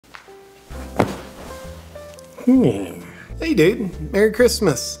Hey dude, Merry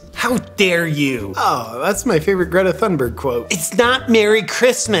Christmas. How dare you? Oh, that's my favorite Greta Thunberg quote. It's not Merry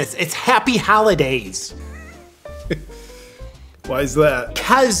Christmas, it's Happy Holidays. Why is that?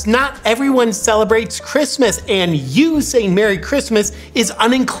 Because not everyone celebrates Christmas, and you saying Merry Christmas is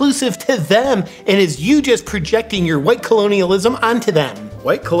uninclusive to them, and is you just projecting your white colonialism onto them.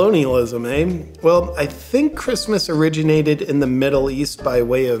 White colonialism, eh? Well, I think Christmas originated in the Middle East by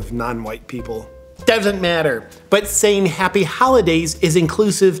way of non-white people. Doesn't matter, but saying Happy Holidays is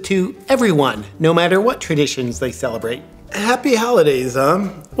inclusive to everyone, no matter what traditions they celebrate. Happy holidays, huh?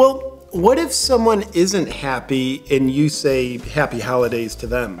 Well, what if someone isn't happy and you say Happy Holidays to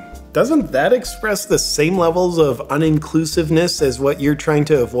them? Doesn't that express the same levels of uninclusiveness as what you're trying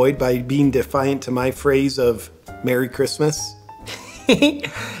to avoid by being defiant to my phrase of Merry Christmas?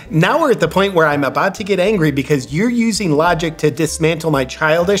 Now we're at the point where I'm about to get angry because you're using logic to dismantle my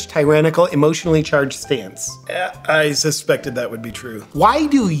childish, tyrannical, emotionally charged stance. I suspected that would be true. Why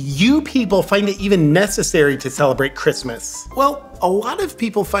do you people find it even necessary to celebrate Christmas? Well, a lot of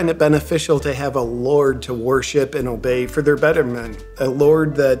people find it beneficial to have a Lord to worship and obey for their betterment. A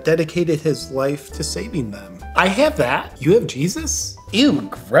Lord that dedicated his life to saving them. I have that. You have Jesus? Ew,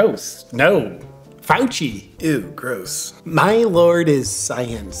 gross. No. Fauci. Ew, gross. My Lord is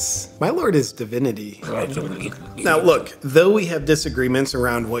science. My Lord is divinity. Now look, though we have disagreements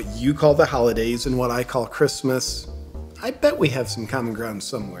around what you call the holidays and what I call Christmas, I bet we have some common ground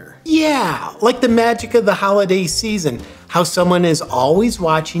somewhere. Yeah, like the magic of the holiday season. How someone is always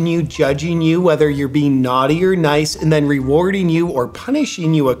watching you, judging you, whether you're being naughty or nice, and then rewarding you or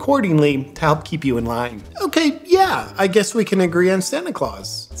punishing you accordingly to help keep you in line. Okay, yeah, I guess we can agree on Santa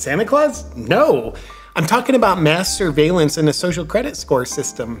Claus. Santa Claus? No. I'm talking about mass surveillance and a social credit score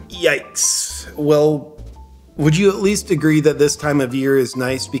system. Yikes. Well, would you at least agree that this time of year is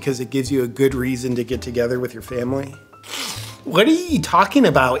nice because it gives you a good reason to get together with your family? What are you talking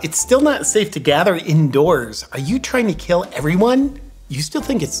about? It's still not safe to gather indoors. Are you trying to kill everyone? You still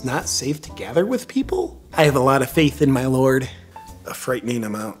think it's not safe to gather with people? I have a lot of faith in my Lord. A frightening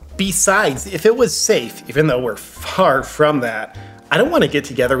amount. Besides, if it was safe, even though we're far from that, I don't want to get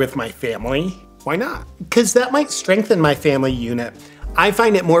together with my family. Why not? Because that might strengthen my family unit. I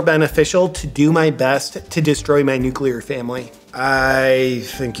find it more beneficial to do my best to destroy my nuclear family. I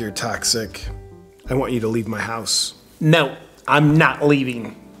think you're toxic. I want you to leave my house. No, I'm not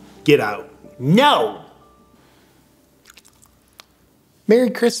leaving. Get out. No! Merry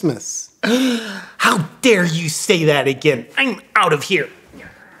Christmas. How dare you say that again? I'm out of here.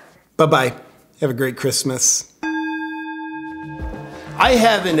 Bye-bye. Have a great Christmas. I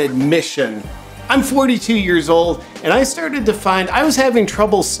have an admission. I'm 42 years old, and I started to find I was having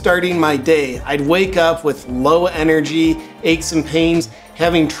trouble starting my day. I'd wake up with low energy, aches and pains,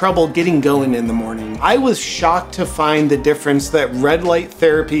 having trouble getting going in the morning. I was shocked to find the difference that red light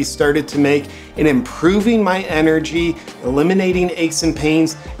therapy started to make in improving my energy, eliminating aches and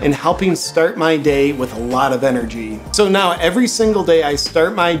pains, and helping start my day with a lot of energy. So now every single day I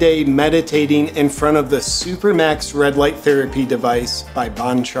start my day meditating in front of the Supermax red light therapy device by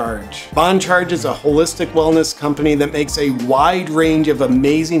Bon Charge. Bon Charge is a holistic wellness company that makes a wide range of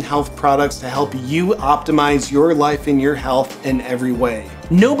amazing health products to help you optimize your life and your health in every way.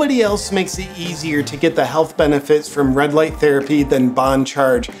 Nobody else makes it easier to get the health benefits from red light therapy than Bon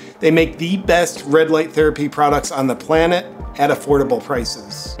Charge. They make the best red light therapy products on the planet at affordable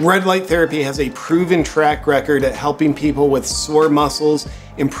prices. Red light therapy has a proven track record at helping people with sore muscles,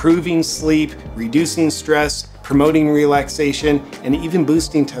 improving sleep, reducing stress, promoting relaxation, and even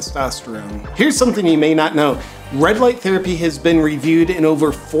boosting testosterone. Here's something you may not know. Red light therapy has been reviewed in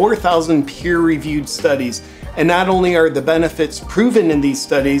over 4,000 peer-reviewed studies. And not only are the benefits proven in these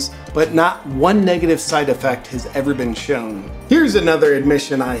studies, but not one negative side effect has ever been shown. Here's another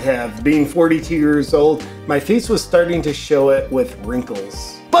admission I have. Being 42 years old, my face was starting to show it with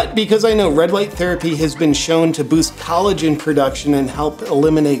wrinkles. But because I know red light therapy has been shown to boost collagen production and help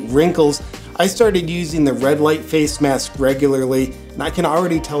eliminate wrinkles, I started using the red light face mask regularly, and I can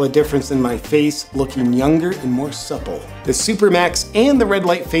already tell a difference in my face looking younger and more supple. The Supermax and the red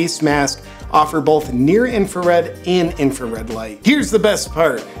light face mask offer both near infrared and infrared light. Here's the best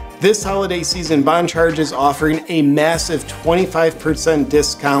part. This holiday season, Bon Charge is offering a massive 25%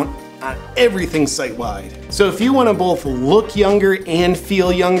 discount on everything site-wide. So if you want to both look younger and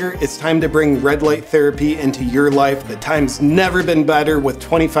feel younger, it's time to bring red light therapy into your life. The time's never been better with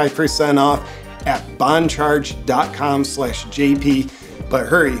 25% off at boncharge.com/JP. But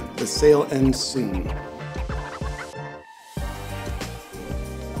hurry, the sale ends soon.